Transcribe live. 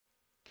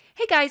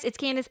Hey guys, it's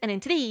Candus, and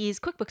in today's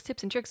QuickBooks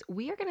tips and tricks,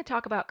 we are going to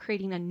talk about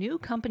creating a new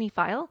company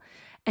file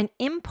and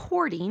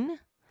importing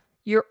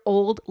your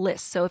old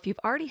list. So if you've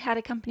already had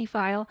a company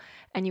file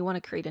and you want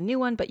to create a new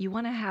one, but you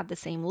want to have the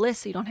same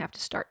list so you don't have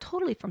to start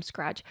totally from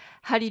scratch,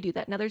 how do you do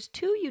that? Now there's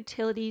two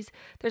utilities.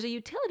 There's a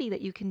utility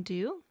that you can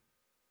do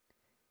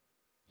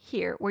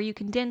here where you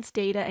condense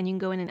data and you can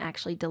go in and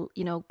actually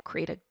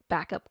create a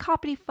backup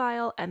copy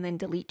file and then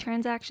delete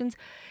transactions.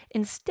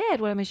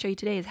 Instead, what I'm going to show you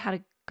today is how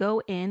to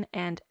go in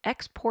and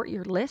export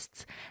your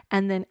lists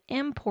and then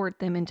import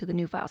them into the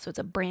new file. So it's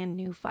a brand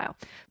new file.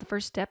 The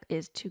first step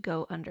is to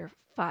go under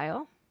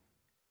File,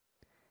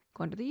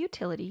 go under the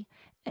utility,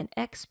 and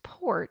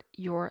export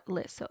your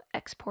list. So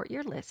export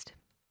your list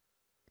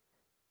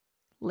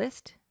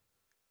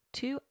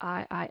to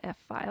IIF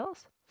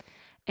Files.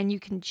 And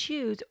you can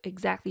choose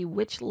exactly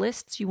which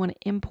lists you want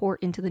to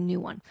import into the new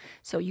one.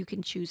 So you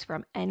can choose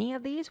from any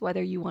of these,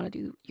 whether you want to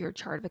do your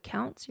chart of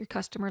accounts, your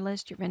customer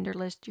list, your vendor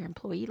list, your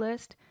employee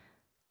list,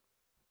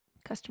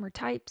 customer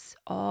types,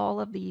 all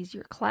of these,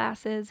 your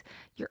classes,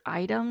 your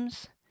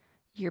items,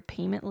 your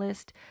payment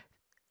list,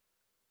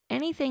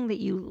 anything that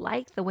you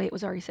like the way it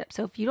was already set.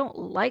 So if you don't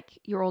like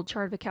your old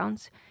chart of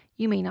accounts,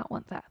 you may not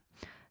want that.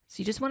 So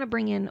you just want to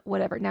bring in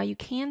whatever. Now you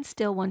can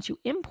still, once you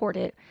import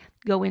it,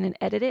 go in and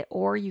edit it,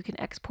 or you can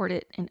export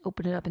it and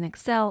open it up in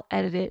Excel,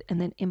 edit it,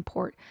 and then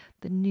import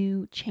the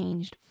new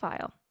changed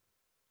file.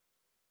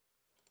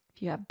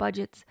 If you have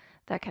budgets,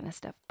 that kind of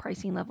stuff,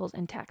 pricing levels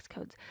and tax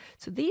codes.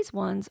 So these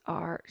ones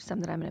are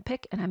some that I'm going to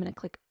pick, and I'm going to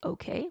click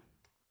OK.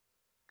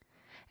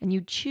 And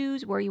you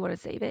choose where you want to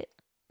save it.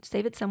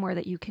 Save it somewhere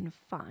that you can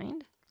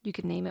find. You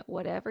can name it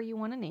whatever you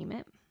want to name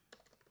it.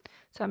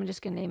 So I'm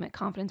just going to name it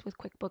Confidence with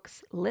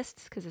QuickBooks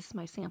Lists because this is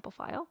my sample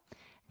file.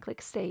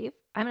 Click Save.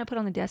 I'm going to put it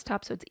on the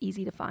desktop so it's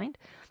easy to find.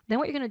 Then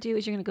what you're going to do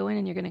is you're going to go in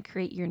and you're going to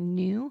create your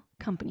new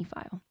company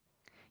file.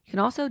 You can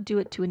also do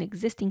it to an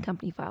existing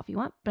company file if you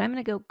want, but I'm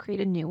going to go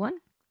create a new one.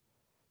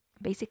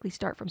 Basically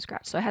start from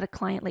scratch. So I had a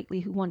client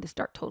lately who wanted to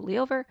start totally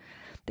over.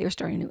 They were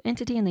starting a new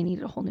entity and they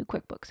needed a whole new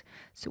QuickBooks.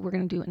 So we're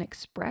going to do an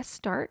express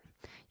start.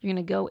 You're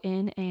going to go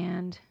in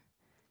and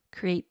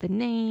create the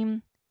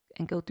name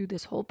and go through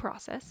this whole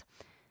process.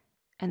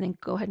 And then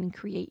go ahead and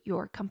create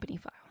your company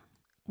file.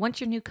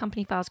 Once your new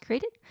company file is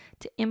created,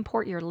 to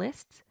import your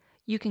lists,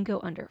 you can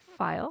go under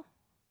File,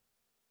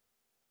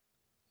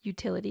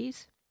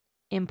 Utilities,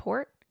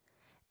 Import,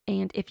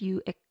 and if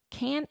you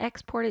can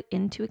export it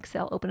into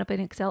Excel, open up in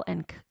Excel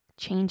and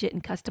change it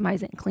and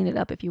customize it and clean it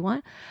up if you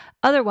want.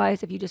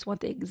 Otherwise, if you just want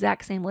the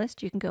exact same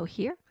list, you can go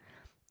here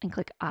and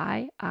click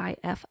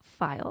IIF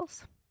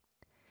Files.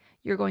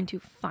 You're going to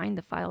find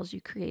the files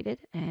you created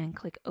and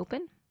click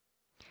Open.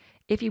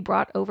 If you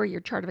brought over your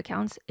chart of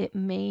accounts, it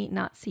may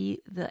not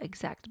see the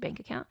exact bank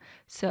account.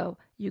 So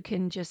you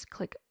can just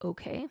click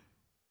OK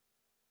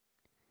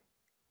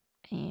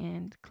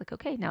and click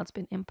OK. Now it's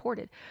been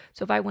imported.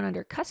 So if I went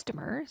under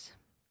customers,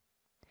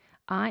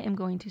 I am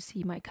going to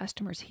see my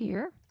customers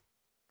here.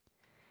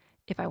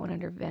 If I went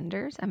under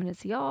vendors, I'm going to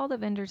see all the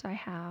vendors I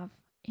have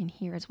in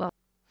here as well.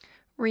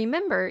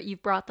 Remember,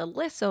 you've brought the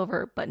lists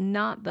over, but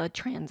not the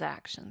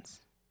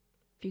transactions.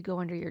 If you go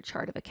under your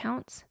chart of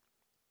accounts,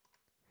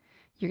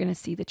 you're going to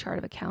see the chart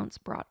of accounts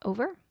brought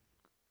over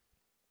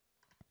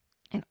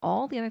and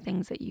all the other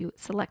things that you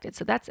selected.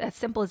 So that's as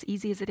simple, as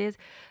easy as it is.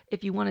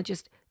 If you want to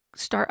just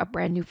start a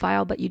brand new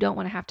file, but you don't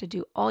want to have to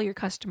do all your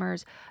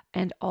customers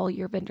and all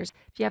your vendors.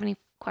 If you have any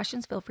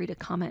questions, feel free to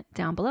comment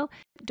down below.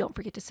 Don't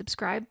forget to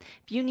subscribe.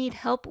 If you need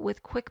help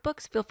with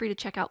QuickBooks, feel free to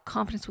check out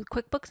Confidence with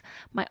QuickBooks,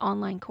 my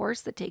online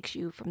course that takes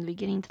you from the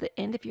beginning to the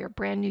end. If you're a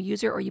brand new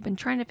user or you've been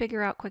trying to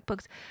figure out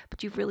QuickBooks,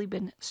 but you've really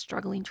been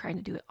struggling trying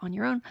to do it on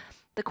your own,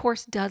 the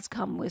course does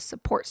come with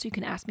support, so you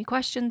can ask me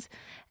questions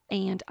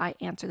and I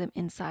answer them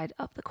inside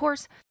of the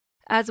course.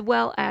 As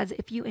well as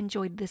if you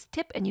enjoyed this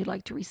tip and you'd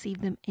like to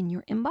receive them in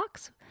your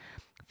inbox,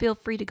 feel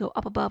free to go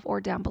up above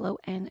or down below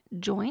and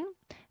join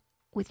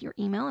with your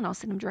email and I'll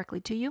send them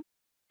directly to you.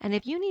 And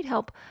if you need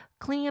help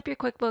cleaning up your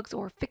QuickBooks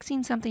or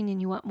fixing something and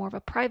you want more of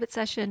a private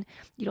session,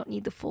 you don't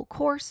need the full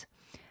course,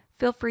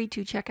 feel free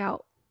to check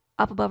out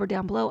up above or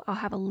down below. I'll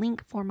have a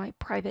link for my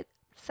private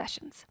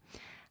sessions.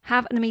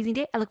 Have an amazing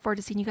day. I look forward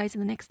to seeing you guys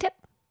in the next tip.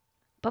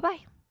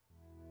 Bye-bye.